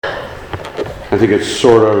I think it's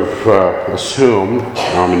sort of assumed.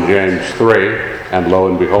 I'm in James 3, and lo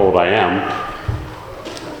and behold, I am.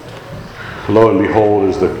 Lo and behold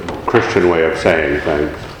is the Christian way of saying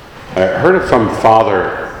things. I heard of some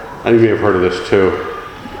father, I think you may have heard of this too.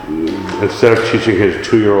 Instead of teaching his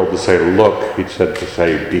 2-year-old to say look, he said to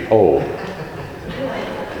say behold.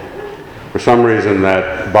 For some reason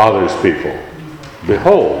that bothers people.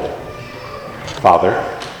 Behold, Father.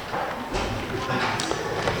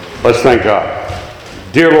 Let's thank God.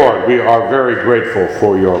 Dear Lord, we are very grateful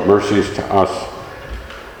for your mercies to us,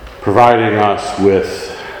 providing us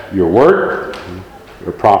with your word,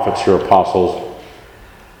 your prophets, your apostles,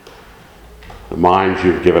 the minds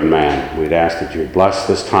you've given man. We'd ask that you bless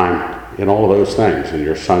this time in all of those things. In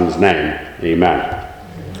your Son's name, amen.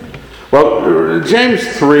 Well, James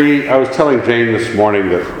 3, I was telling Jane this morning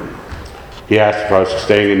that he asked if I was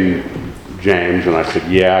staying in James, and I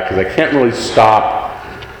said, yeah, because I can't really stop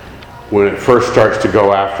when it first starts to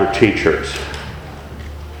go after teachers.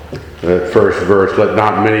 The first verse, let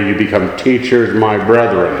not many of you become teachers, my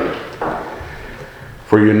brethren.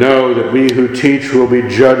 For you know that we who teach will be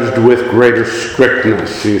judged with greater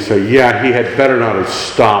strictness. And you say, yeah, he had better not have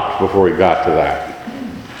stopped before he got to that.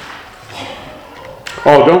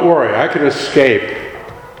 Oh, don't worry, I can escape.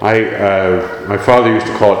 My father used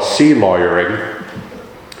to call it sea lawyering.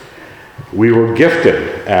 We were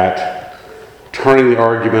gifted at turning the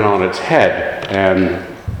argument on its head and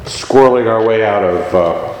squirreling our way out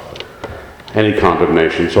of any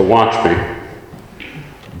condemnation. So watch me.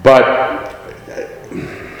 But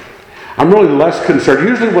I'm really less concerned.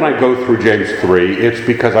 Usually when I go through James 3, it's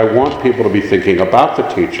because I want people to be thinking about the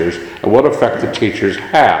teachers and what effect the teachers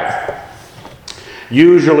have.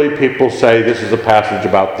 Usually people say this is a passage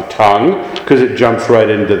about the tongue because it jumps right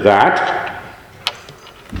into that.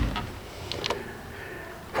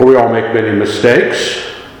 For we all make many mistakes.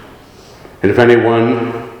 And if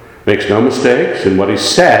anyone makes no mistakes in what he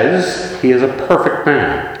says, he is a perfect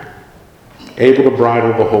man, able to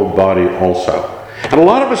bridle the whole body also. And a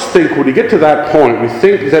lot of us think when we get to that point, we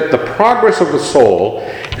think that the progress of the soul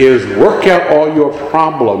is work out all your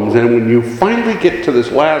problems, and when you finally get to this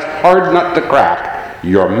last hard nut to crack,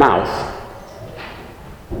 your mouth,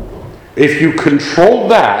 if you control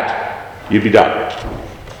that, you'd be done.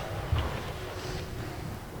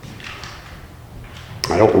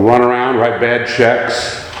 I don't run around, write bad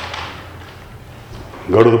checks,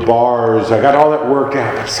 go to the bars. I got all that worked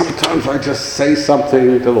out. But sometimes I just say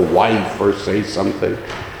something to the wife or say something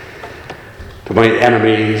to my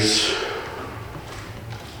enemies.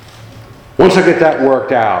 Once I get that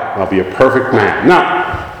worked out, I'll be a perfect man.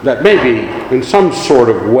 Now, that may be in some sort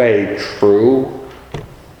of way true,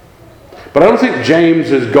 but I don't think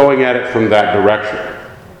James is going at it from that direction.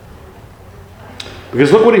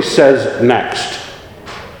 Because look what he says next.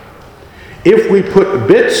 If we put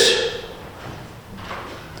bits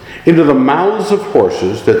into the mouths of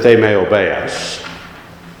horses that they may obey us,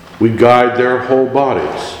 we guide their whole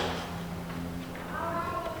bodies.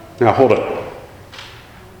 Now hold it.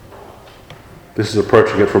 This is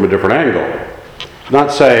approaching it from a different angle.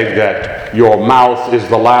 Not saying that your mouth is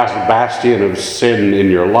the last bastion of sin in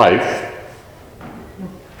your life,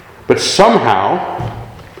 but somehow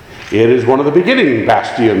it is one of the beginning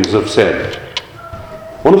bastions of sin.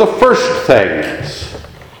 One of the first things.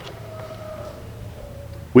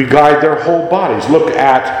 We guide their whole bodies. Look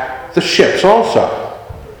at the ships also.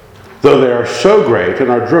 Though they are so great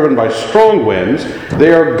and are driven by strong winds,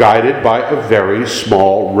 they are guided by a very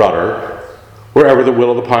small rudder wherever the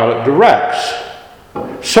will of the pilot directs.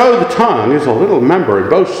 So the tongue is a little member and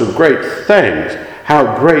boasts of great things.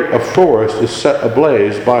 How great a forest is set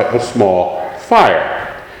ablaze by a small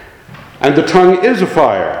fire. And the tongue is a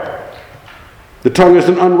fire. The tongue is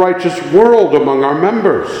an unrighteous world among our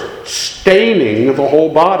members, staining the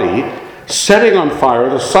whole body, setting on fire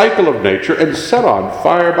the cycle of nature, and set on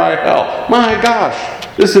fire by hell. My gosh,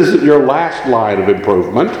 this isn't your last line of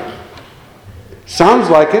improvement. Sounds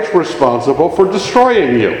like it's responsible for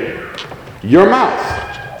destroying you. Your mouth.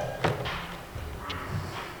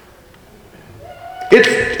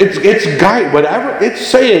 It's guide whatever it's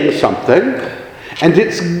saying something, and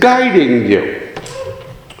it's guiding you.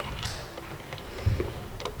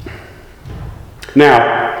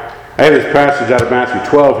 Now, I have this passage out of Matthew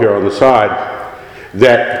 12 here on the side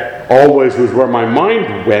that always was where my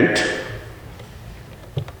mind went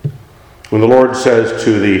when the Lord says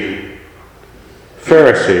to the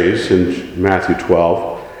Pharisees in Matthew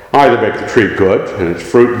 12, either make the tree good and its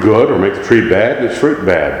fruit good, or make the tree bad and its fruit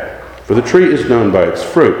bad. For the tree is known by its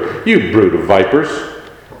fruit. You brood of vipers,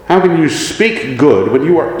 how can you speak good when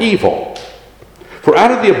you are evil? For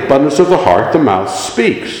out of the abundance of the heart the mouth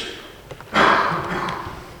speaks.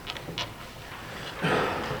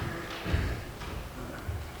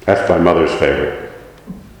 That's my mother's favorite.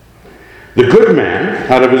 The good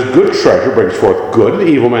man out of his good treasure brings forth good. The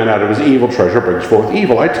evil man out of his evil treasure brings forth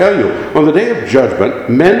evil. I tell you, on the day of judgment,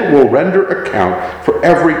 men will render account for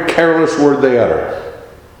every careless word they utter.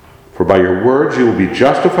 For by your words you will be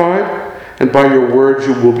justified, and by your words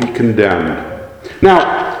you will be condemned.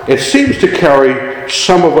 Now, it seems to carry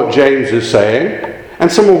some of what James is saying,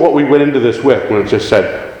 and some of what we went into this with when it just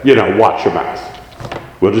said, watch your mouth.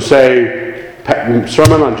 We'll just say,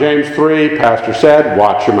 sermon on James 3, pastor said,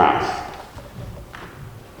 watch your mouth.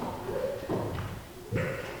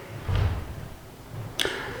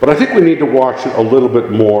 But I think we need to watch it a little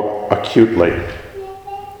bit more acutely.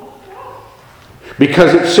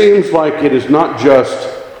 Because it seems like it is not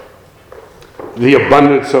just the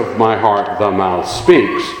abundance of my heart, the mouth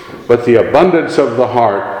speaks, but the abundance of the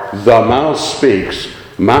heart, the mouth speaks.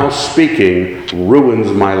 Mouth speaking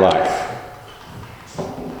ruins my life.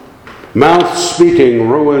 Mouth speaking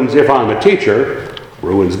ruins, if I'm a teacher,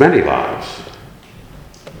 ruins many lives.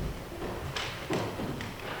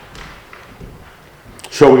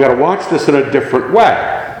 So we got to watch this in a different way.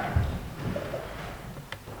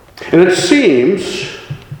 And it seems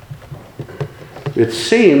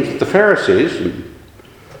that the Pharisees, and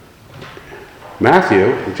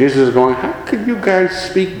Matthew, Jesus is going, how could you guys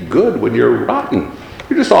speak good when you're rotten?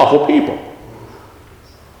 You're just awful people.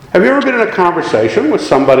 Have you ever been in a conversation with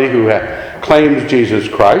somebody who claims Jesus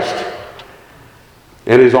Christ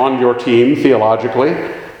and is on your team theologically,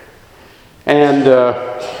 and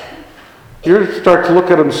you start to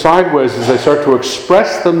look at them sideways as they start to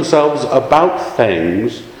express themselves about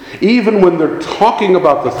things, even when they're talking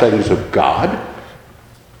about the things of God?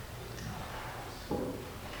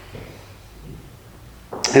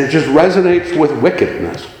 And it just resonates with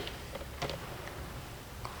wickedness.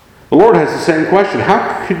 The Lord has the same question.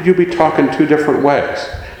 How could you be talking two different ways?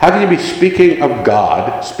 How can you be speaking of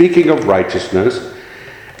God, speaking of righteousness,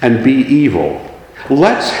 and be evil?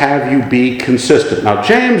 Let's have you be consistent. Now,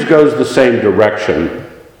 James goes the same direction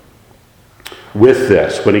with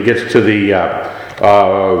this when he gets to the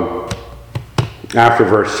after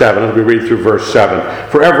verse 7. Let me read through verse 7.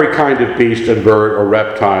 For every kind of beast and bird or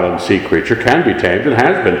reptile and sea creature can be tamed and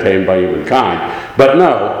has been tamed by humankind, but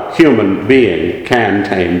no human being can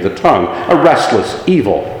tame the tongue, a restless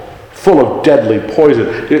evil, full of deadly poison.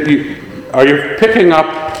 Are you picking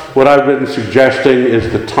up what I've been suggesting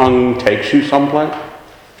is the tongue takes you someplace?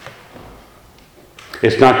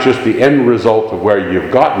 It's not just the end result of where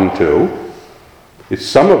you've gotten to. It's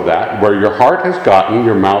some of that. Where your heart has gotten,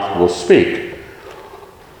 your mouth will speak.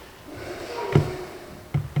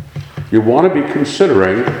 You want to be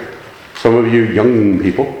considering, some of you young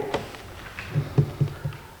people,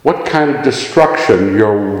 what kind of destruction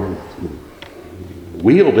you're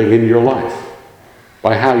wielding in your life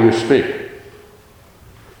by how you speak.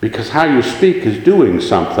 Because how you speak is doing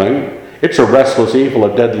something. It's a restless evil,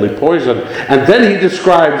 a deadly poison. And then he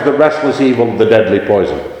describes the restless evil, the deadly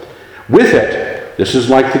poison. With it, this is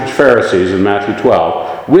like the Pharisees in Matthew 12,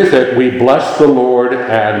 with it we bless the Lord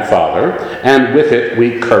and Father, and with it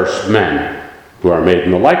we curse men who are made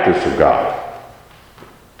in the likeness of God.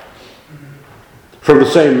 From the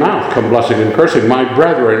same mouth come blessing and cursing. My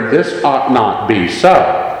brethren, this ought not be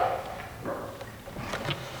so.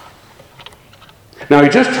 Now, he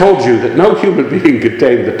just told you that no human being could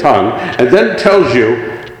tame the tongue, and then tells you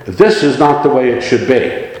this is not the way it should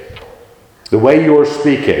be. The way you're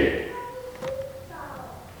speaking.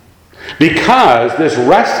 Because this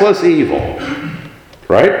restless evil,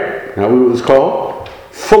 right? Now what it was called?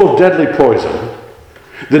 Full of deadly poison,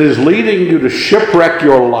 that is leading you to shipwreck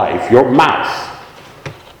your life, your mouth,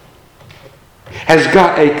 has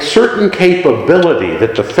got a certain capability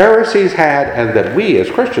that the Pharisees had and that we as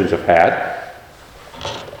Christians have had,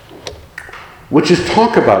 which is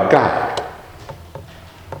talk about God.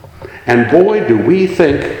 And boy, do we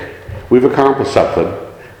think we've accomplished something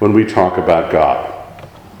when we talk about God.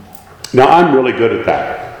 Now, I'm really good at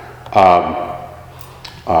that.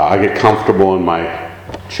 I get comfortable in my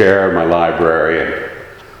chair in my library, and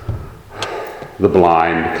the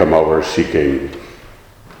blind come over seeking.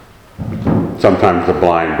 Sometimes the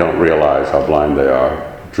blind don't realize how blind they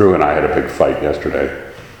are. Drew and I had a big fight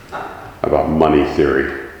yesterday about money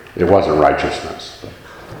theory. It wasn't righteousness.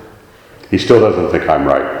 He still doesn't think I'm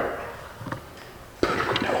right. But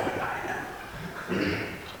we know who I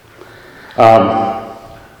am.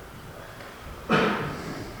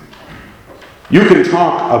 You can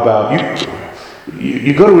talk about,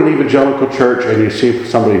 you go to an evangelical church and you see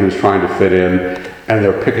somebody who's trying to fit in, and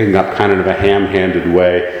they're picking up kind of a ham-handed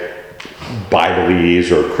way,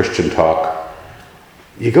 Bibleese or Christian talk.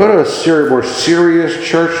 You go to a more serious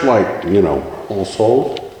church like, All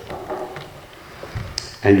Souls,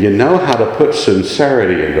 And you know how to put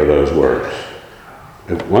sincerity into those words.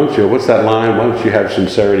 What's that line? Once you have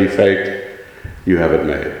sincerity faked, you have it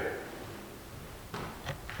made.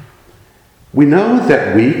 We know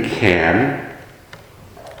that we can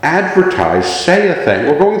advertise, say a thing.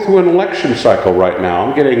 We're going through an election cycle right now.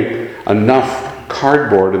 I'm getting enough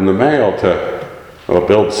cardboard in the mail to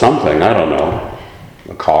build something, I don't know,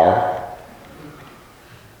 a car.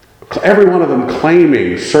 Every one of them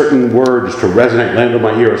claiming certain words to resonate, land on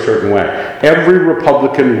my ear a certain way. Every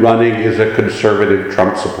Republican running is a conservative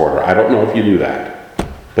Trump supporter. I don't know if you knew that,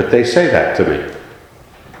 but they say that to me.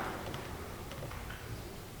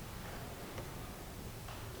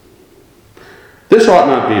 This ought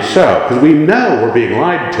not be so, because we know we're being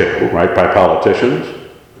lied to, right, by politicians.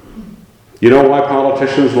 You know why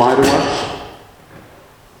politicians lie to us?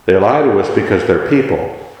 They lie to us because they're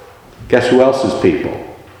people. Guess who else is people?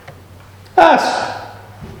 Us.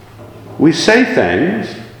 We say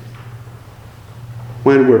things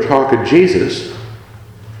when we're talking Jesus,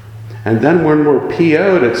 and then when we're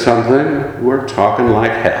PO'd at something, we're talking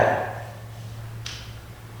like hell.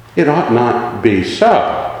 It ought not be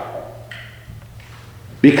so.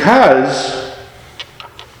 Because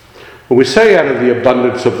when we say out of the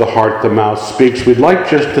abundance of the heart the mouth speaks, we'd like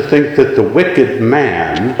just to think that the wicked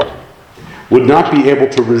man would not be able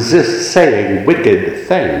to resist saying wicked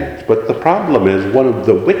things. But the problem is, one of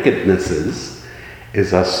the wickednesses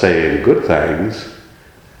is us saying good things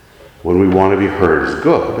when we want to be heard as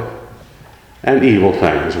good, and evil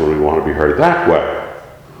things when we want to be heard that way.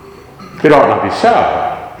 It ought not be so.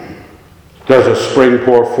 Does a spring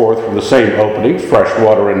pour forth from the same opening fresh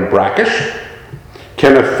water and brackish?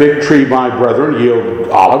 Can a fig tree, my brethren, yield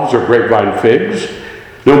olives or grapevine figs?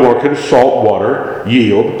 No more can salt water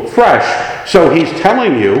yield fresh. So he's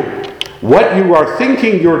telling you what you are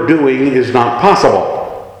thinking you're doing is not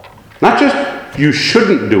possible. Not just you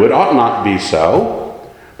shouldn't do it, ought not be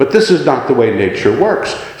so, but this is not the way nature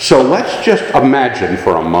works. So let's just imagine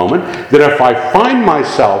for a moment that if I find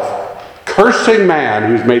myself cursing man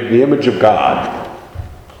who's made in the image of God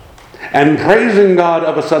and praising God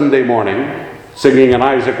of a Sunday morning, singing an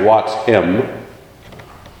Isaac Watts hymn,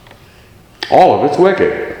 all of it's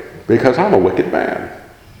wicked because I'm a wicked man.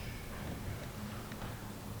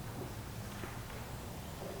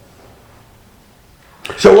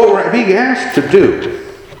 So what we're being asked to do,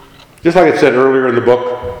 just like it said earlier in the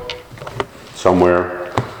book,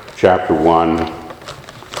 somewhere, chapter 1, I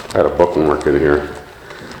had a bookmark in here.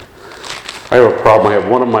 I have a problem. I have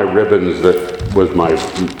one of my ribbons that was my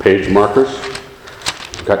page markers.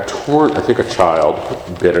 Got torn. I think a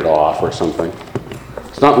child bit it off or something.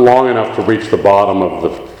 It's not long enough to reach the bottom of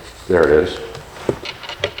the... There it is.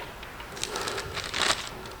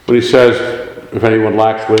 When he says, if anyone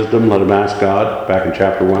lacks wisdom, let him ask God, back in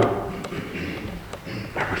chapter 1.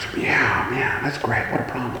 Yeah, that's great. What a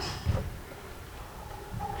promise.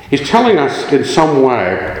 He's telling us in some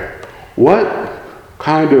way what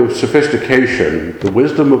kind of sophistication the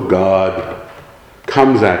wisdom of God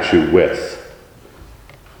comes at you with.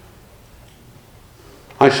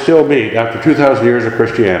 I still meet, after 2,000 years of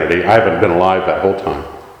Christianity, I haven't been alive that whole time,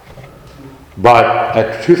 but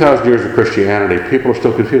at 2,000 years of Christianity, people are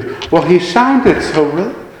still confused. Well, he sounded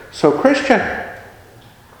so Christian.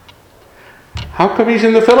 How come he's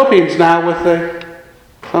in the Philippines now with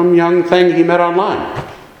some young thing he met online?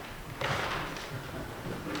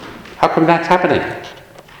 How come that's happening?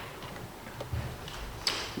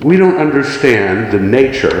 We don't understand the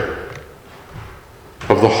nature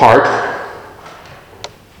of the heart,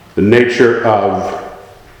 the nature of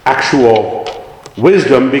actual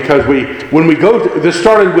wisdom, because when we go to, this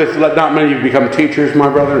started with let not many of you become teachers, my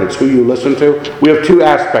brother, it's who you listen to. We have two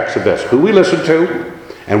aspects of this, who we listen to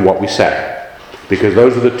and what we say, because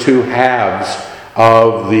those are the two halves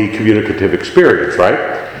of the communicative experience,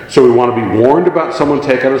 right? So we want to be warned about someone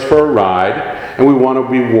taking us for a ride, and we want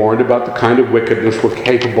to be warned about the kind of wickedness we're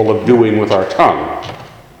capable of doing with our tongue,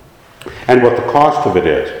 and what the cost of it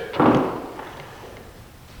is.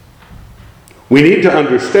 We need to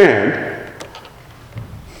understand,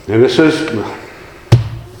 and this is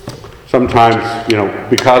sometimes,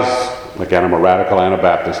 because, again, I'm a radical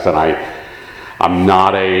Anabaptist, and I'm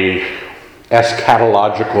not a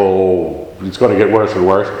eschatological, it's going to get worse and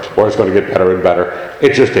worse, or it's going to get better and better.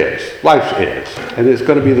 It just is. Life is. And it's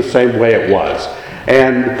going to be the same way it was.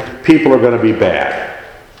 And people are going to be bad.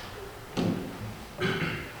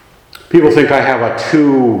 People think I have a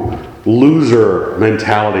too loser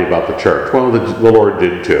mentality about the church. Well, the Lord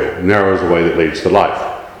did too. Narrow is the way that leads to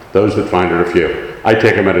life. Those that find it are few. I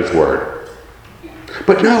take him at his word.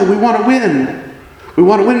 But no, we want to win. We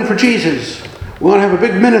want to win for Jesus. We want to have a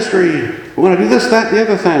big ministry. We We want to do this, that, and the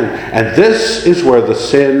other thing. And this is where the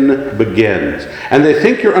sin begins. And they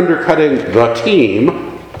think you're undercutting the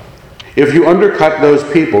team if you undercut those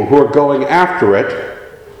people who are going after it.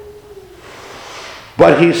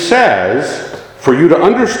 But he says, for you to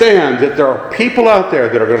understand that there are people out there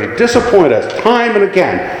that are going to disappoint us time and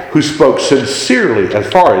again, who spoke sincerely,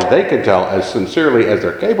 as far as they can tell, as sincerely as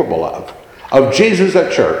they're capable of Jesus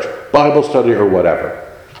at church, Bible study, or whatever,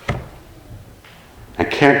 and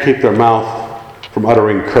can't keep their mouth from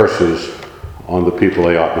uttering curses on the people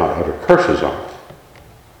they ought not utter curses on.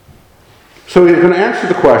 So he's going to answer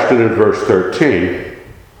the question in verse 13.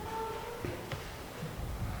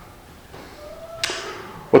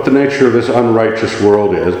 What the nature of this unrighteous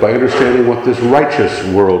world is by understanding what this righteous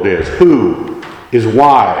world is. Who is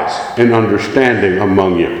wise and understanding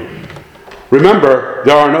among you? Remember,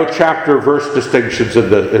 there are no chapter-verse distinctions in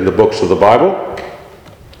the books of the Bible.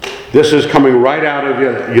 This is coming right out of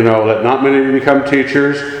you know, that not many of you become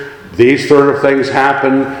teachers. These sort of things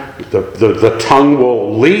happen. The tongue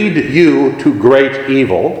will lead you to great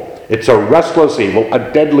evil. It's a restless evil, a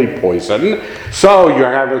deadly poison. So you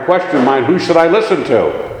have a question in mind, who should I listen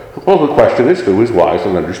to? Well, the question is, who is wise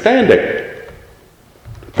and understanding?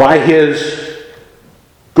 By his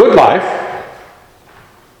good life,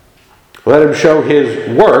 let him show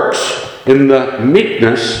his works in the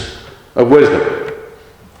meekness of wisdom.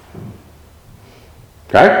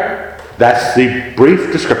 Okay? That's the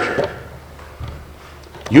brief description.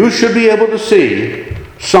 You should be able to see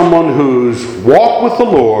someone whose walk with the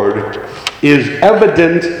Lord is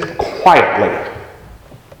evident quietly,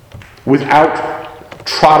 without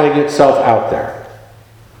trotting itself out there.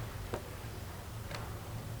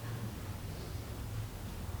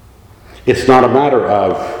 It's not a matter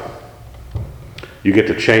of you get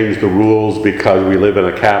to change the rules because we live in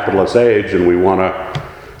a capitalist age and we want to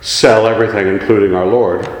sell everything, including our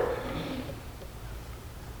Lord.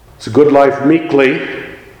 It's a good life meekly,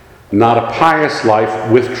 not a pious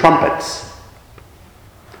life with trumpets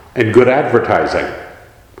and good advertising.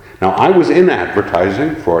 Now, I was in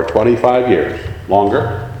advertising for 25 years,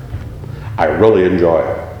 longer. I really enjoy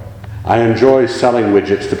it. I enjoy selling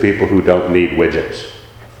widgets to people who don't need widgets.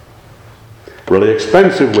 Really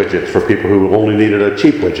expensive widgets for people who only needed a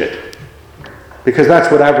cheap widget. Because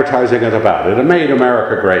that's what advertising is about. It made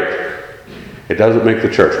America great. It doesn't make the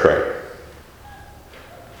church great.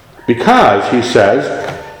 Because, he says,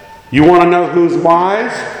 you want to know who's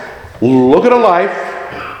wise? Look at a life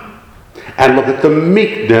and look at the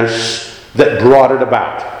meekness that brought it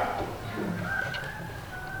about.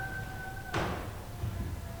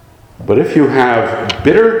 But if you have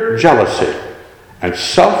bitter jealousy and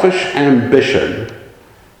selfish ambition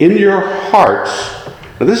in your hearts,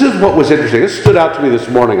 now this is what was interesting. This stood out to me this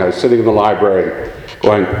morning. I was sitting in the library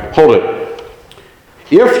going, hold it.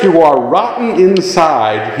 If you are rotten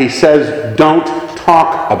inside, he says, don't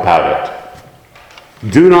talk about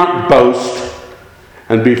it. Do not boast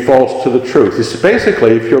and be false to the truth. It's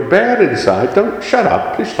basically, if you're bad inside, don't shut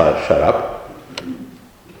up. Please shut up.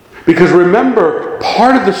 Because remember,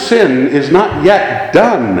 part of the sin is not yet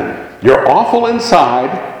done. You're awful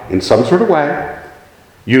inside in some sort of way.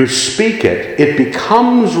 You speak it. It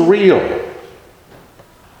becomes real.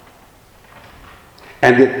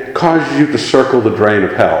 And it causes you to circle the drain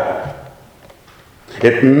of hell.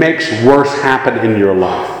 It makes worse happen in your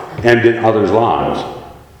life and in others' lives.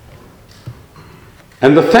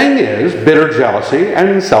 And the thing is bitter jealousy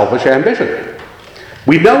and selfish ambition.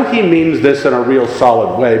 We know he means this in a real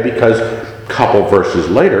solid way because a couple verses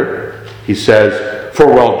later he says, for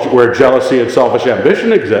where jealousy and selfish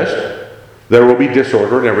ambition exist, there will be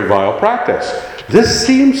disorder in every vile practice. This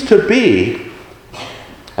seems to be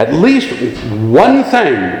at least one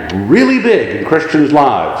thing really big in Christians'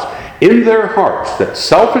 lives, in their hearts, that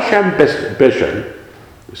selfish ambition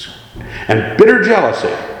and bitter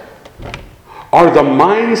jealousy are the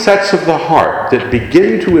mindsets of the heart that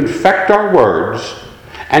begin to infect our words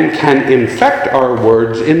and can infect our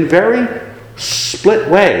words in very split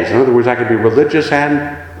ways. In other words, I can be religious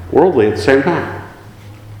and worldly at the same time.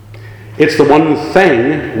 It's the one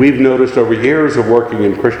thing we've noticed over years of working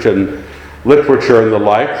in Christian literature and the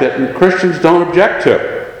like that Christians don't object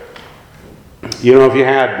to. You know, if you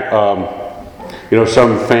had,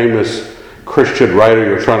 some famous Christian writer,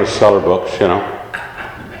 you're trying to sell her books,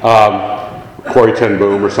 Corrie ten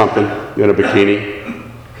Boom or something, in a bikini.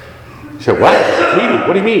 You say, what? Bikini?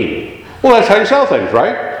 What do you mean? Well, that's how you sell things,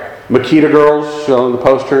 right? Makita girls on the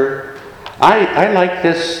poster. I like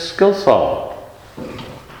this skill saw.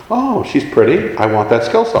 Oh, she's pretty. I want that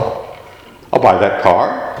skill saw. I'll buy that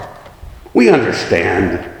car. We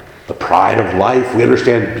understand the pride of life. We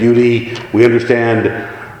understand beauty. We understand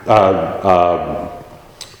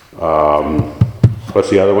what's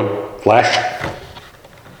the other one? Flesh.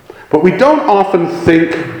 But we don't often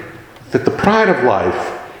think that the pride of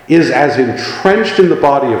life is as entrenched in the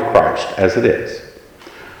body of Christ as it is.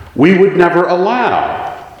 We would never allow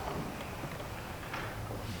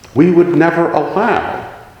an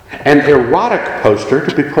erotic poster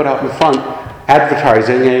to be put out in front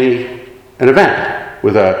advertising an event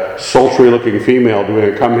with a sultry-looking female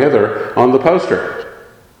doing a come hither on the poster.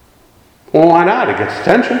 Well, why not? It gets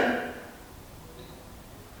attention.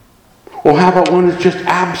 Well, how about one that's just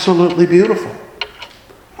absolutely beautiful?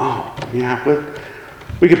 Oh, yeah,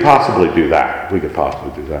 we could possibly do that.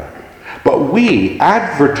 But we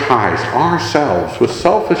advertise ourselves with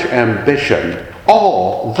selfish ambition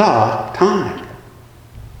all the time.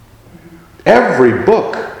 Every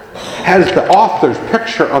book has the author's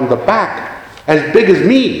picture on the back as big as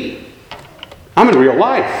me. I'm in real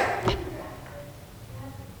life.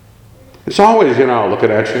 It's always,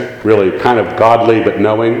 looking at you, really kind of godly but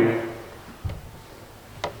knowing.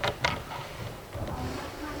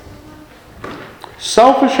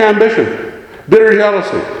 Selfish ambition, bitter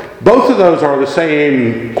jealousy. Both of those are the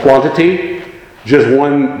same quantity, just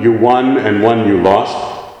one you won and one you lost.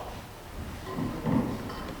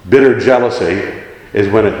 Bitter jealousy is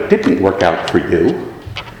when it didn't work out for you,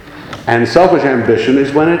 and selfish ambition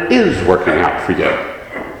is when it is working out for you.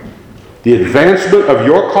 The advancement of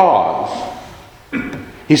your cause.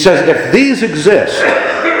 He says, if these exist,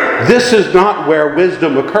 this is not where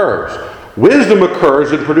wisdom occurs. Wisdom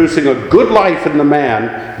occurs in producing a good life in the man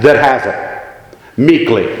that has it,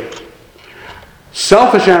 meekly.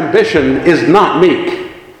 Selfish ambition is not meek.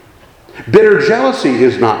 Bitter jealousy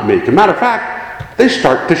is not meek. As a matter of fact, they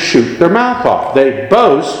start to shoot their mouth off. They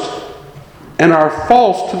boast and are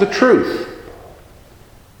false to the truth.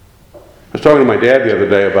 I was talking to my dad the other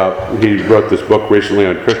day about, he wrote this book recently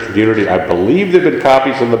on Christian unity. I believe there have been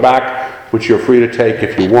copies in the back, which you're free to take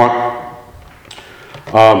if you want.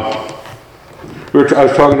 I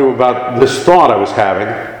was talking to him about this thought I was having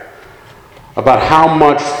about how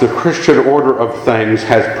much the Christian order of things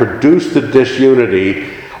has produced the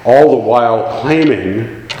disunity, all the while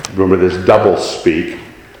claiming, remember this double speak,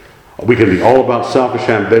 we can be all about selfish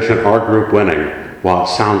ambition, our group winning, while it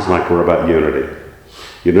sounds like we're about unity.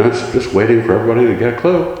 It's just waiting for everybody to get a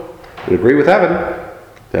clue and agree with heaven,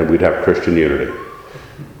 then we'd have Christian unity.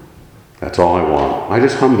 That's all I want. I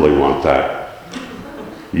just humbly want that.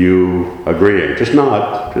 You agreeing. Just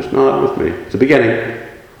nod with me. It's a beginning.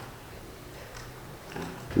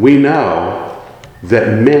 We know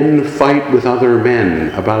that men fight with other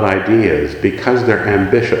men about ideas because they're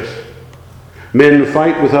ambitious. Men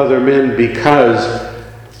fight with other men because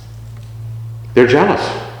they're jealous.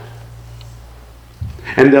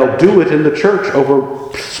 And they'll do it in the church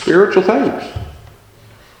over spiritual things.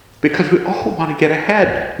 Because we all want to get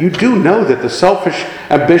ahead. You do know that the selfish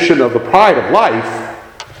ambition of the pride of life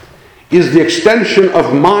is the extension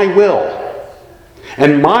of my will.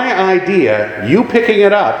 And my idea, you picking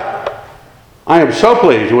it up, I am so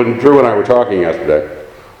pleased when Drew and I were talking yesterday,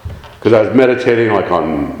 because I was meditating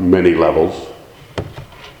on many levels,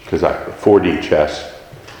 because 4D chess.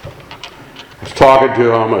 I was talking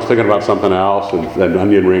to him, I was thinking about something else, and then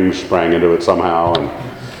onion rings sprang into it somehow.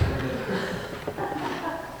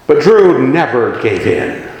 But Drew never gave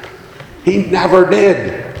in. He never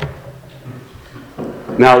did.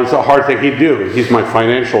 Now, it's a hard thing he'd do. He's my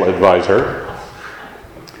financial advisor.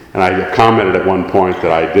 And I commented at one point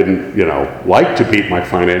that I didn't, like to beat my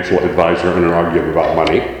financial advisor in an argument about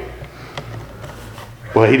money.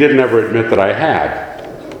 Well, he didn't ever admit that I had.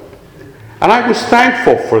 And I was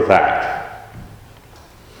thankful for that.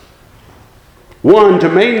 One, to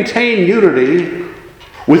maintain unity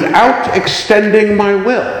without extending my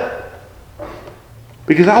will.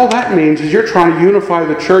 Because all that means is you're trying to unify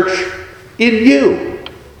the church in you.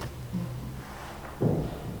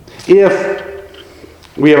 If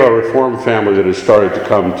we have a Reformed family that has started to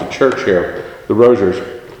come to church here, the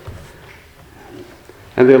Rosers,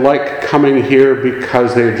 and they like coming here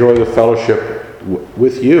because they enjoy the fellowship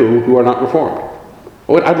with you who are not Reformed.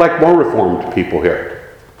 Well, I'd like more Reformed people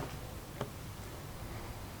here.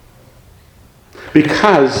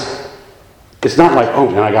 Because it's not like, oh,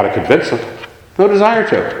 man, I got to convince them. No desire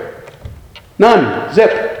to. None.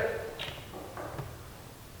 Zip.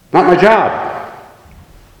 Not my job.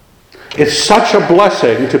 It's such a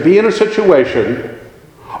blessing to be in a situation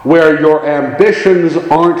where your ambitions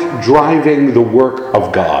aren't driving the work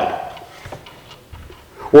of God.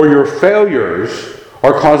 Or your failures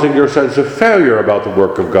are causing your sense of failure about the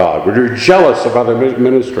work of God, where you're jealous of other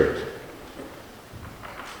ministries.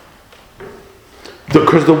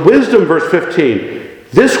 Because the wisdom, verse 15,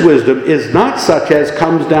 This wisdom is not such as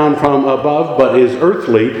comes down from above, but is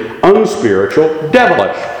earthly, unspiritual,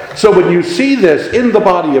 devilish. So when you see this in the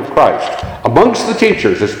body of Christ, amongst the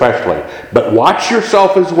teachers especially, but watch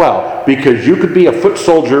yourself as well, because you could be a foot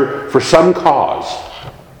soldier for some cause.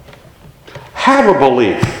 Have a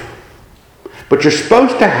belief, but you're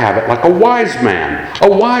supposed to have it like a wise man,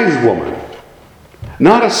 a wise woman.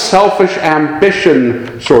 Not a selfish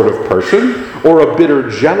ambition sort of person, or a bitter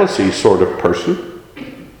jealousy sort of person.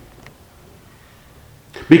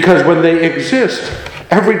 Because when they exist,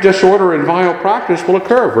 every disorder and vile practice will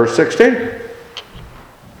occur. Verse 16.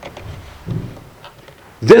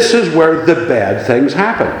 This is where the bad things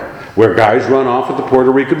happen. Where guys run off with the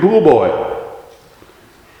Puerto Rican pool boy.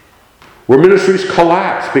 Where ministries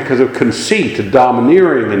collapse because of conceit and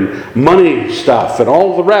domineering and money stuff and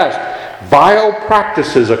all the rest. Vile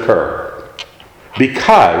practices occur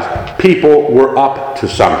because people were up to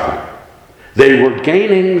something. They were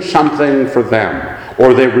gaining something for them,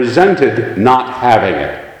 or they resented not having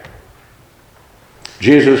it.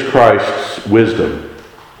 Jesus Christ's wisdom.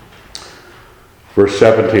 Verse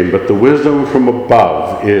 17, but the wisdom from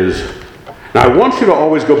above is... Now I want you to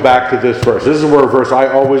always go back to this verse. This is where a verse I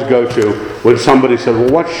always go to when somebody says,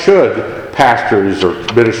 well, what should pastors or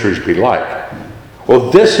ministries be like?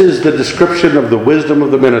 Well, this is the description of the wisdom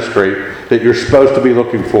of the ministry that you're supposed to be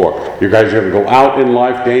looking for. You guys are going to go out in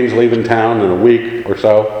life. Dane's leaving town in a week or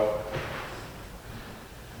so.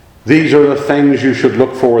 These are the things you should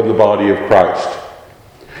look for in the body of Christ.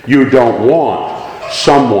 You don't want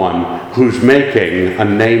someone who's making a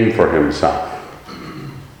name for himself.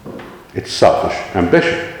 It's selfish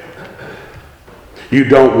ambition. You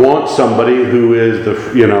don't want somebody who is the,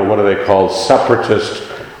 what do they call, separatist,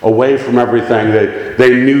 away from everything.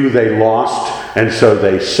 They knew they lost, and so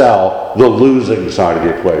they sell the losing side of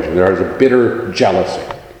the equation. There is a bitter jealousy.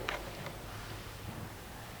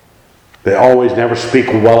 They always never speak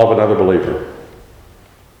well of another believer.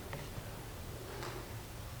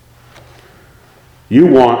 You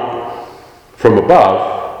want from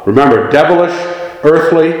above, remember, devilish,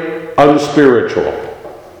 earthly, unspiritual.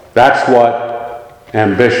 That's what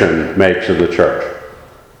ambition makes in the church.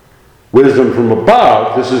 Wisdom from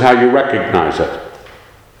above, this is how you recognize it,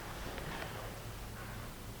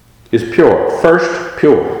 is pure. First,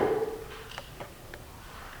 pure.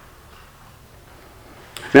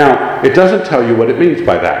 Now, it doesn't tell you what it means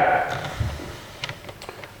by that,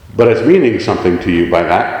 but it's meaning something to you by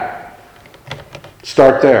that.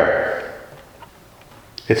 Start there.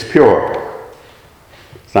 It's pure.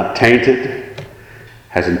 It's not tainted,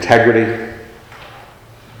 has integrity.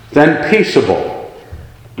 Then peaceable.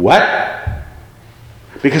 What?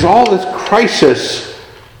 Because all this crisis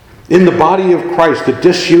in the body of Christ, the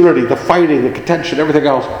disunity, the fighting, the contention, everything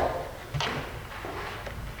else,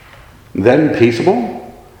 then peaceable?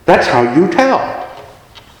 That's how you tell.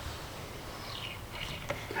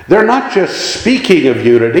 They're not just speaking of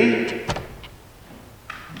unity.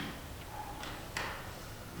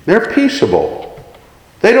 They're peaceable.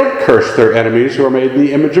 They don't curse their enemies who are made in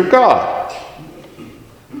the image of God.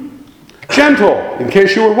 Gentle, in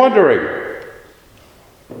case you were wondering.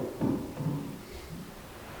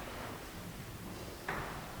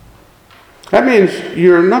 That means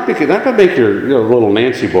you're not going to make your little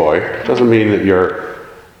Nancy boy. It doesn't mean that you're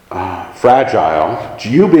fragile.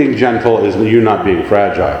 You being gentle is you not being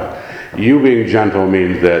fragile. You being gentle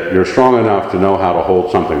means that you're strong enough to know how to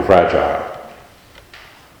hold something fragile.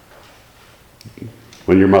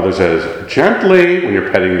 When your mother says, gently, when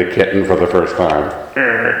you're petting the kitten for the first time,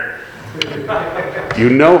 you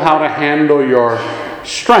know how to handle your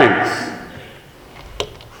strength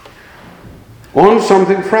on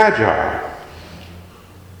something fragile.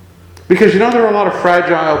 Because there are a lot of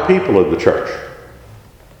fragile people in the church.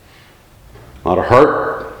 A lot of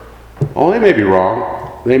hurt. Oh, they may be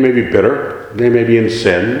wrong. They may be bitter. They may be in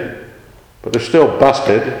sin. But they're still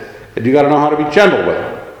busted. And you got to know how to be gentle with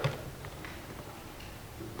them.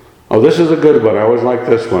 Oh, this is a good one. I always like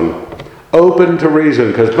this one. Open to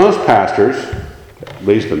reason. Because most pastors, at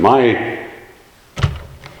least in my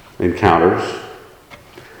encounters,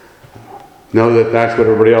 know that that's what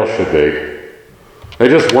everybody else should be. They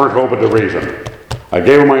just weren't open to reason. I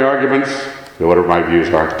gave them my arguments, whatever my views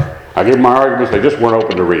are. I gave them my arguments, they just weren't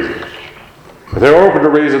open to reason. If they were open to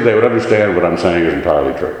reason, they would understand what I'm saying is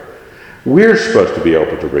entirely true. We're supposed to be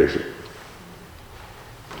open to reason.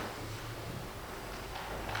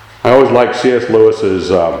 I always like C.S. Lewis's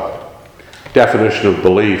definition of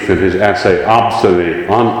belief in his essay,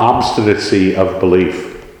 On Obstinacy of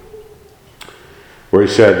Belief, where he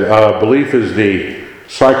said, belief is the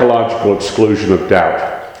psychological exclusion of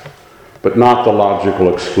doubt, but not the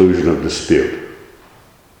logical exclusion of dispute.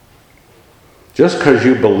 Just because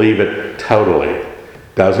you believe it totally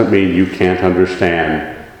doesn't mean you can't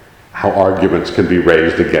understand how arguments can be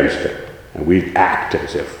raised against it. And we act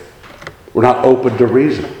as if we're not open to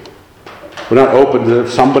reason. We're not open to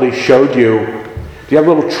if somebody showed you, do you have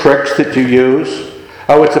little tricks that you use?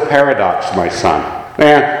 Oh, it's a paradox, my son.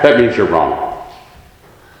 That means you're wrong.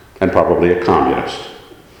 And probably a communist.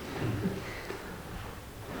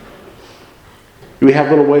 We have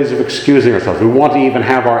little ways of excusing ourselves. We want to even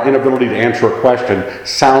have our inability to answer a question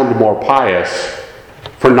sound more pious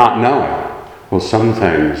for not knowing. Well, some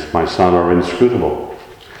things, my son, are inscrutable.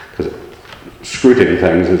 Because scruting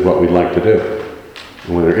things is what we'd like to do.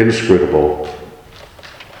 And when they're inscrutable,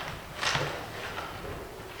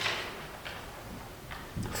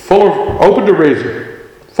 open to reason,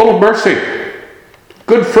 full of mercy,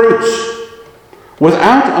 good fruits,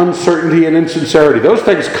 without uncertainty and insincerity. Those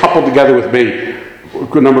things coupled together with me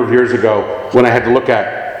a number of years ago when I had to look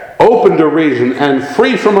at open to reason and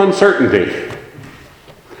free from uncertainty.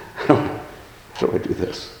 How do I do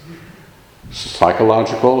this?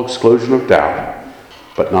 Psychological exclusion of doubt,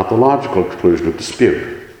 but not the logical exclusion of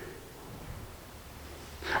dispute.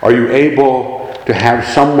 Are you able to have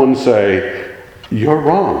someone say, you're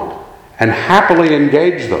wrong, and happily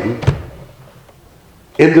engage them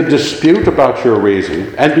in the dispute about your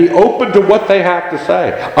reason, and be open to what they have to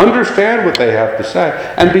say, understand what they have to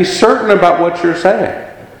say, and be certain about what you're saying?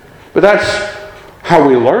 But that's how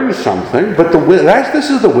we learn something, but this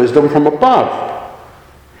is the wisdom from above.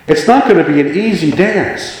 It's not going to be an easy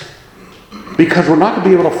dance, because we're not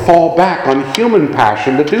going to be able to fall back on human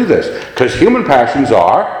passion to do this, because human passions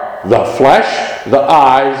are the flesh, the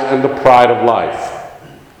eyes, and the pride of life.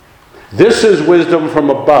 This is wisdom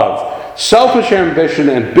from above. Selfish ambition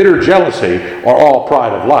and bitter jealousy are all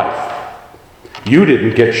pride of life. You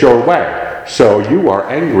didn't get your way, so you are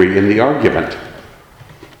angry in the argument.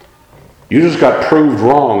 You just got proved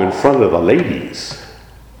wrong in front of the ladies.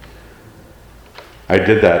 I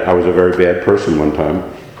did that. I was a very bad person one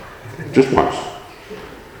time. Just once.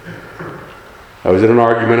 I was in an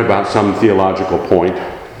argument about some theological point.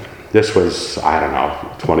 This was,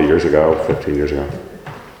 20 years ago, 15 years ago.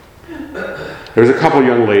 There was a couple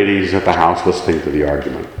young ladies at the house listening to the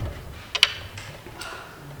argument.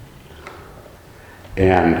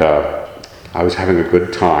 And I was having a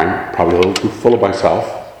good time, probably a little too full of myself.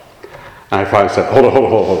 And I finally said, hold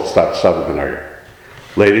on, stop the argument.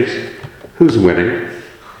 Ladies, who's winning?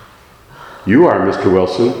 You are, Mr.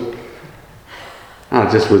 Wilson. Oh,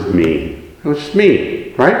 it just was me. It was just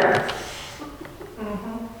me, right?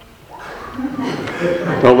 Mm-hmm.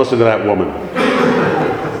 Don't listen to that woman.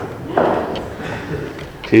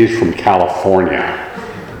 He's from California.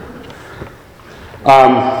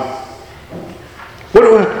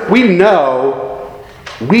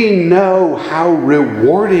 We know how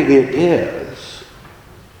rewarding it is,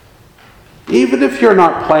 even if you're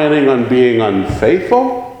not planning on being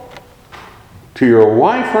unfaithful to your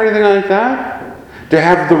wife or anything like that, to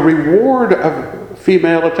have the reward of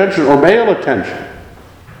female attention or male attention.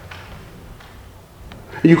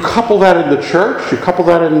 You couple that in the church, you couple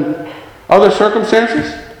that in other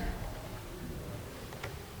circumstances.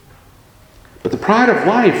 But the pride of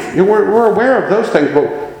life, we're aware of those things,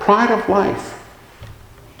 but pride of life.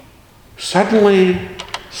 Suddenly,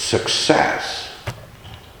 success.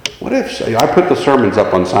 What if, I put the sermons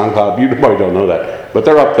up on SoundCloud, you probably don't know that, but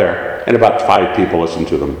they're up there, and about 5 people listen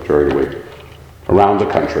to them during the week, around the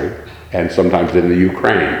country, and sometimes in the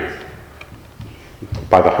Ukraine,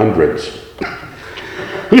 by the hundreds.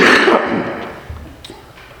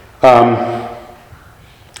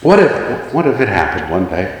 What if it happened one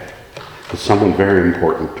day with someone very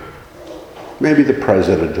important, maybe the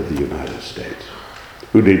President of the United States,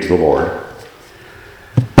 who needs the Lord,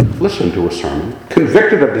 listened to a sermon,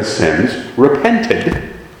 convicted of his sins,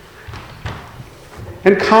 repented,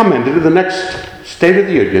 and commented in the next State of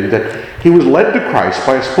the Union that he was led to Christ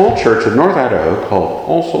by a small church in North Idaho called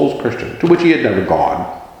All Souls Christian, to which he had never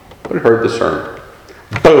gone, but had heard the sermon.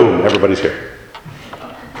 Boom, everybody's here.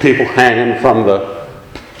 People hanging from the,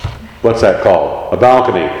 what's that called? A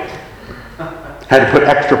balcony. Had to put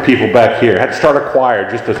extra people back here. Had to start a choir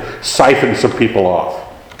just to siphon some people off.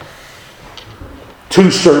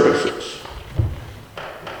 2 services.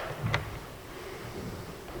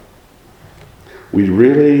 We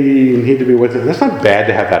really need to be with it. It's not bad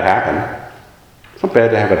to have that happen. It's not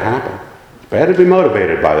bad to have it happen. It's bad to be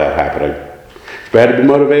motivated by that happening. It's bad to be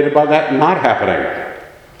motivated by that not happening,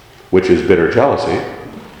 which is bitter jealousy.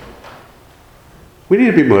 We need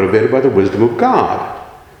to be motivated by the wisdom of God.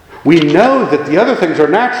 We know that the other things are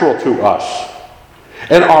natural to us.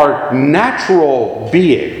 And our natural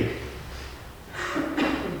being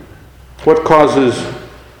What causes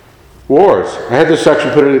wars? I had this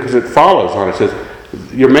section put in because it follows on it. It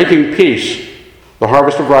says, you're making peace. The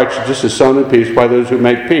harvest of righteousness is sown in peace by those who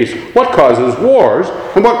make peace. What causes wars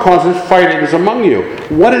and what causes fightings among you?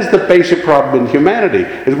 What is the basic problem in humanity?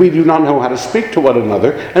 Is we do not know how to speak to one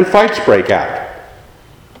another and fights break out.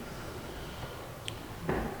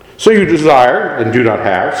 So you desire and do not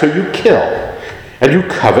have, so you kill. And you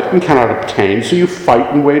covet and cannot obtain, so you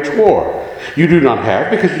fight and wage war. You do not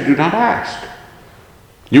have because you do not ask.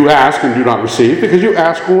 You ask and do not receive because you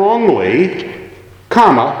ask wrongly,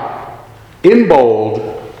 comma, in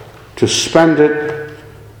bold, to spend it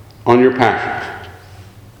on your passions.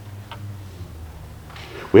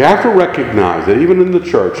 We have to recognize that even in the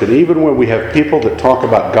church, and even when we have people that talk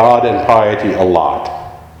about God and piety a lot,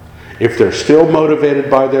 if they're still motivated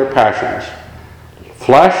by their passions,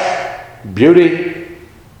 flesh, beauty,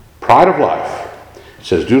 pride of life, it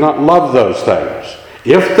says, do not love those things.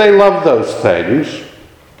 If they love those things,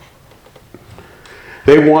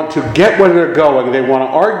 they want to get where they're going. They want to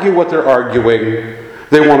argue what they're arguing.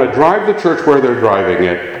 They want to drive the church where they're driving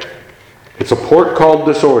it. It's a port called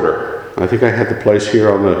disorder. I think I had the place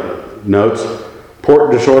here on the notes.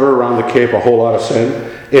 Port disorder around the Cape, a whole lot of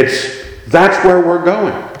sin. That's where we're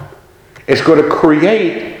going. It's going to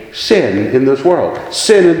create sin in this world,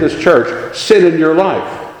 sin in this church, sin in your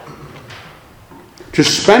life. To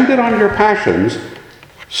spend it on your passions,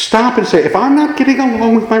 stop and say, if I'm not getting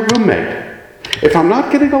along with my roommate, if I'm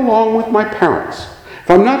not getting along with my parents, if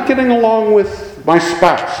I'm not getting along with my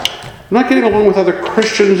spouse, I'm not getting along with other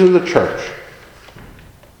Christians in the church,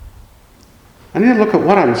 I need to look at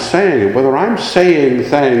what I'm saying and whether I'm saying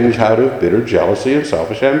things out of bitter jealousy and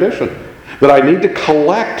selfish ambition. That I need to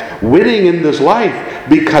collect winning in this life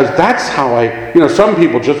because that's how some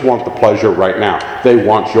people just want the pleasure right now. They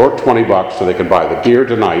want your $20 so they can buy the beer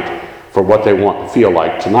tonight for what they want to feel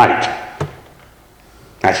like tonight.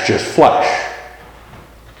 That's just flesh.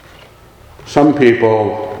 Some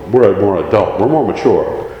people, we're more adult, we're more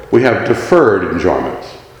mature. We have deferred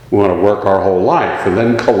enjoyments. We want to work our whole life and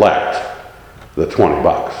then collect the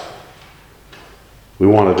 $20. We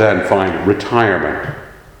want to then find retirement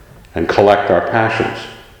and collect our passions.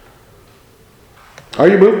 Are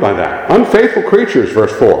you moved by that? Unfaithful creatures,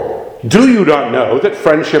 verse 4. Do you not know that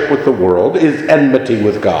friendship with the world is enmity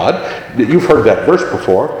with God? You've heard that verse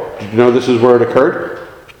before. Did you know this is where it occurred?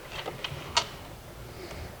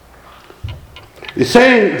 It's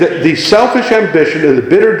saying that the selfish ambition and the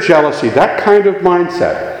bitter jealousy, that kind of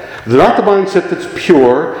mindset, not the mindset that's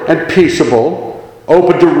pure and peaceable,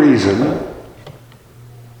 open to reason,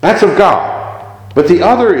 that's of God. But the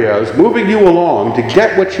other is moving you along to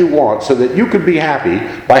get what you want so that you can be happy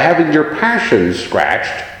by having your passions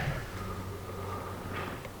scratched.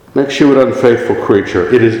 Makes you an unfaithful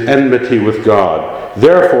creature. It is enmity with God.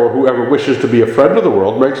 Therefore, whoever wishes to be a friend of the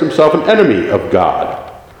world makes himself an enemy of God.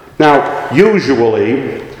 Now,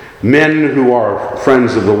 usually, men who are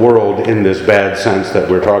friends of the world in this bad sense that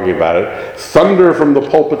we're talking about it, thunder from the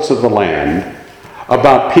pulpits of the land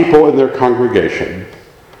about people in their congregation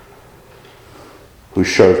who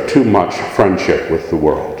show too much friendship with the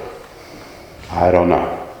world. I don't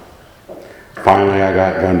know. Finally, I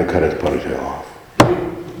got Gunn to cut his ponytail off.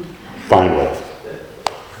 Finally.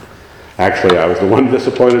 Actually, I was the one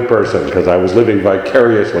disappointed person because I was living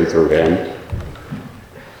vicariously through him.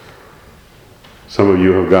 Some of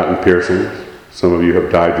you have gotten piercings. Some of you have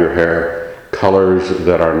dyed your hair colors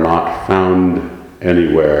that are not found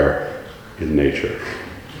anywhere in nature.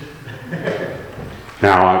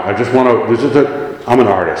 Now, I just want to, I'm an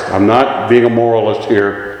artist. I'm not being a moralist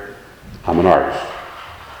here. I'm an artist.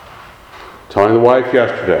 Telling the wife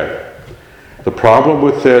yesterday, the problem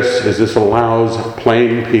with this is this allows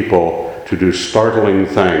plain people to do startling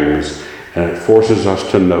things, and it forces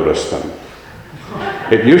us to notice them.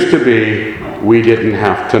 It used to be we didn't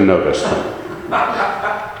have to notice them.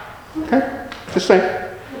 Okay? Just saying.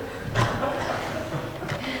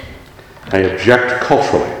 I object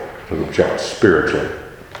culturally. I object spiritually.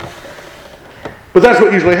 But that's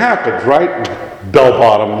what usually happens, right? Bell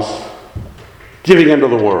bottoms, giving into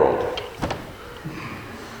the world.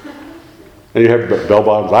 And you have bell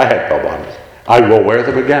bottoms. I had bell bottoms. I will wear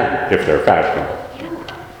them again if they're fashionable.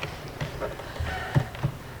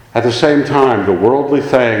 At the same time, the worldly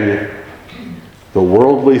thing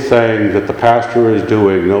that the pastor is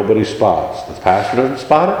doing, nobody spots. The pastor doesn't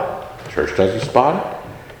spot it. The church doesn't spot it.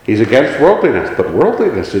 He's against worldliness, but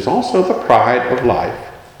worldliness is also the pride of life.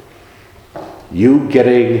 You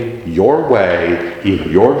getting your way in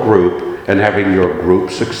your group and having your group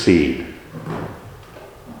succeed.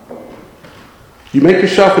 You make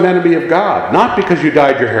yourself an enemy of God, not because you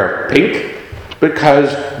dyed your hair pink,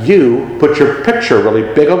 because you put your picture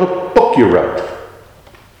really big on the book you wrote.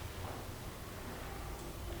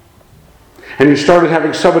 And you started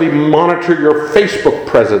having somebody monitor your Facebook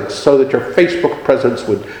presence so that your Facebook presence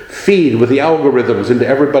would feed with the algorithms into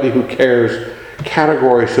everybody who cares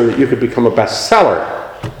category so that you could become a bestseller.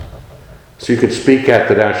 So you could speak at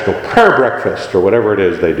the National Prayer Breakfast or whatever it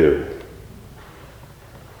is they do.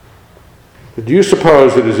 Do you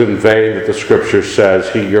suppose it is in vain that the Scripture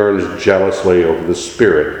says he yearns jealously over the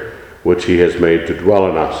Spirit which he has made to dwell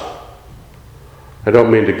in us? I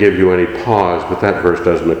don't mean to give you any pause, but that verse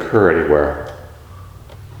doesn't occur anywhere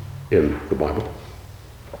in the Bible.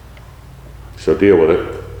 So deal with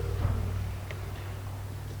it.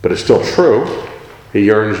 But it's still true. He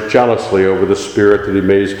yearns jealously over the Spirit that he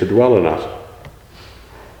made to dwell in us.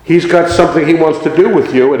 He's got something he wants to do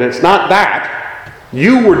with you, and it's not that.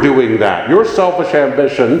 You were doing that. Your selfish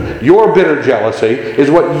ambition, your bitter jealousy is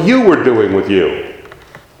what you were doing with you.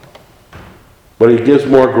 But he gives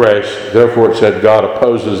more grace. Therefore it said, God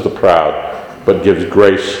opposes the proud, but gives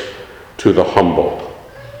grace to the humble.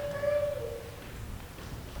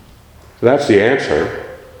 So that's the answer.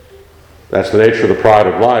 That's the nature of the pride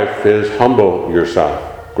of life, is humble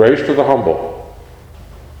yourself. Grace to the humble.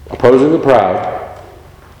 Opposing the proud.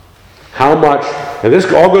 How much, and this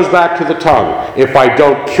all goes back to the tongue. If I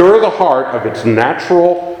don't cure the heart of its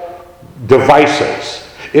natural devices,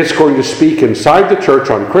 it's going to speak inside the church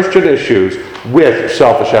on Christian issues with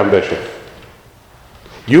selfish ambition.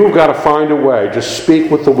 You've got to find a way to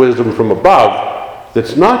speak with the wisdom from above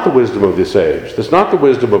that's not the wisdom of this age, that's not the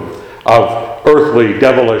wisdom of earthly,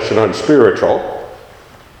 devilish, and unspiritual.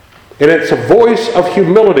 And it's a voice of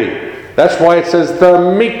humility. That's why it says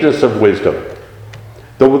the meekness of wisdom.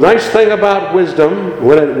 The nice thing about wisdom,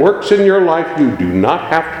 when it works in your life, you do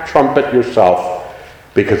not have to trumpet yourself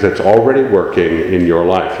because it's already working in your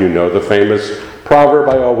life. You know the famous proverb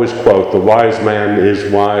I always quote, the wise man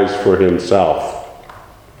is wise for himself,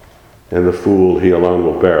 and the fool he alone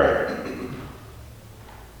will bear it.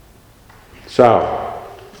 So,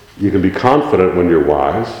 you can be confident when you're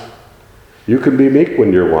wise. You can be meek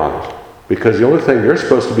when you're wise, because the only thing you're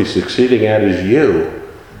supposed to be succeeding at is you.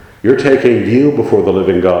 You're taking you before the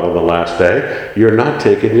living God on the last day. You're not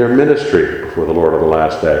taking your ministry before the Lord on the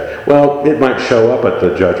last day. Well, it might show up at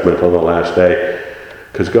the judgment on the last day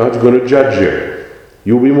because God's going to judge you.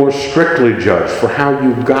 You'll be more strictly judged for how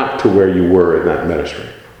you got to where you were in that ministry.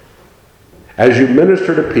 As you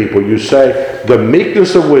minister to people, you say, the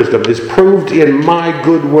meekness of wisdom is proved in my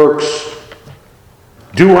good works.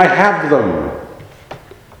 Do I have them?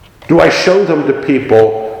 Do I show them to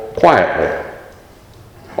people quietly?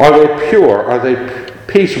 Are they pure? Are they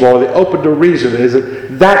peaceable? Are they open to reason? Is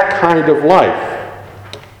it that kind of life?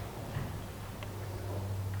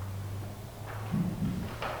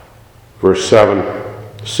 Verse 7,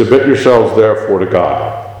 submit yourselves therefore to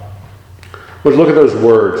God. Let's look at those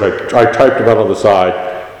words. I typed them out on the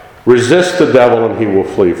side. Resist the devil and he will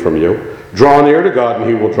flee from you. Draw near to God and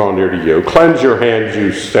he will draw near to you. Cleanse your hands,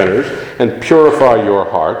 you sinners, and purify your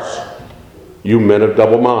hearts, you men of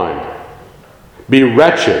double mind. Be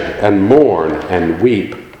wretched and mourn and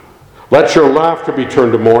weep. Let your laughter be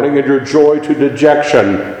turned to mourning and your joy to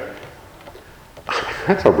dejection.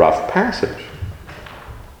 That's a rough passage.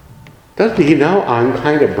 Doesn't he know I'm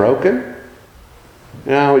kind of broken?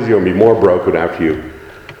 Now he's going to be more broken after you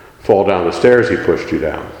fall down the stairs he pushed you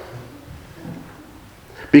down.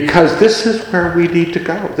 Because this is where we need to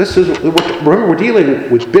go. Remember, we're dealing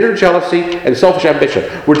with bitter jealousy and selfish ambition.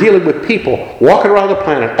 We're dealing with people walking around the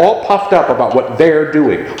planet all puffed up about what they're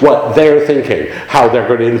doing, what they're thinking, how they're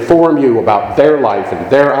going to inform you about their life and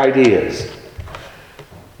their ideas.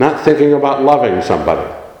 Not thinking about loving somebody,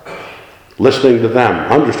 listening to them,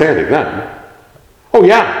 understanding them. Oh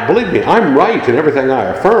yeah, believe me, I'm right in everything I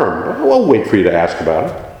affirm. We'll wait for you to ask about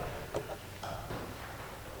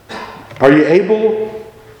it. Are you able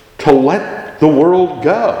to let the world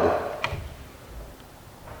go?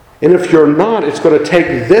 And if you're not, it's going to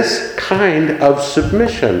take this kind of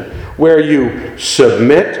submission where you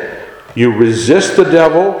submit, you resist the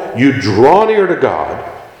devil, you draw near to God,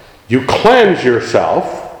 you cleanse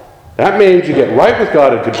yourself. That means you get right with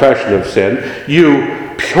God in confession of sin.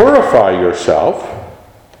 You purify yourself.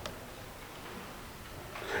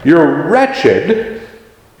 You're wretched.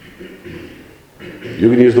 You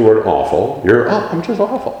can use the word awful. I'm just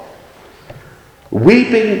awful.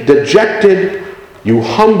 Weeping, dejected, you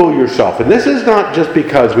humble yourself. And this is not just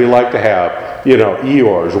because we like to have,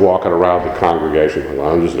 Eeyores walking around the congregation.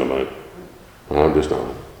 Well, I'm just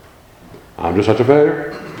not. I'm just such a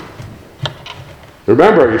failure.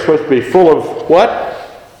 Remember, you're supposed to be full of what?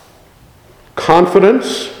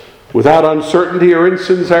 Confidence, without uncertainty or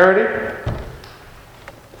insincerity.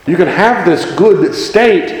 You can have this good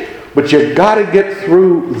state, but you've got to get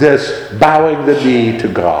through this bowing the knee to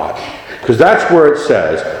God. Because that's where it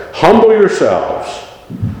says, humble yourselves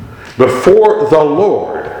before the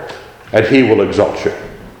Lord, and he will exalt you.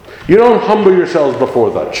 You don't humble yourselves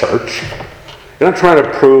before the church. You're not trying to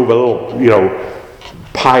prove a little,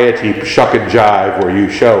 piety, shuck and jive, where you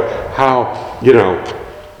show how,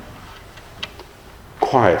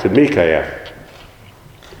 quiet and meek I am.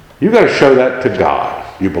 You've got to show that to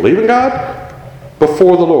God. You believe in God?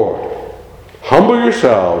 Before the Lord. Humble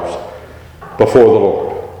yourselves before the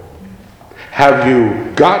Lord. Have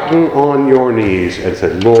you gotten on your knees and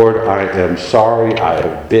said, Lord, I am sorry I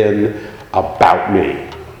have been about me,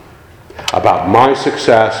 about my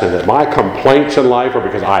success, and that my complaints in life are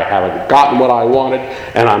because I haven't gotten what I wanted,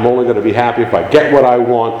 and I'm only going to be happy if I get what I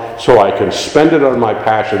want so I can spend it on my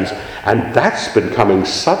passions. And that's been coming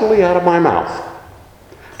subtly out of my mouth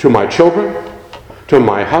to my children, to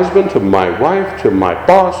my husband, to my wife, to my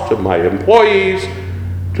boss, to my employees,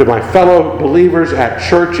 to my fellow believers at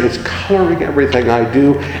church. It's coloring everything I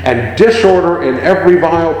do, and disorder in every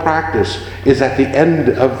vile practice is at the end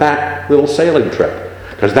of that little sailing trip,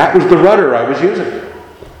 because that was the rudder I was using,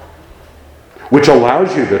 which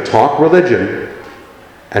allows you to talk religion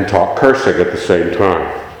and talk cursing at the same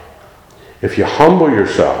time. If you humble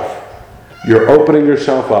yourself, you're opening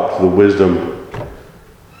yourself up to the wisdom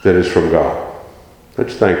that is from God.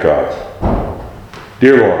 Let's thank God.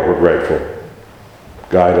 Dear Lord, we're grateful.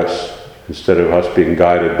 Guide us instead of us being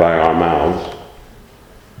guided by our mouths.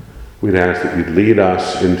 We'd ask that you'd lead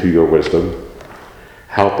us into your wisdom.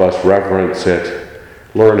 Help us reverence it,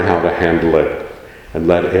 learn how to handle it, and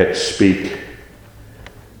let it speak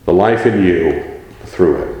the life in you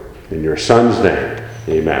through it. In your Son's name,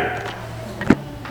 amen.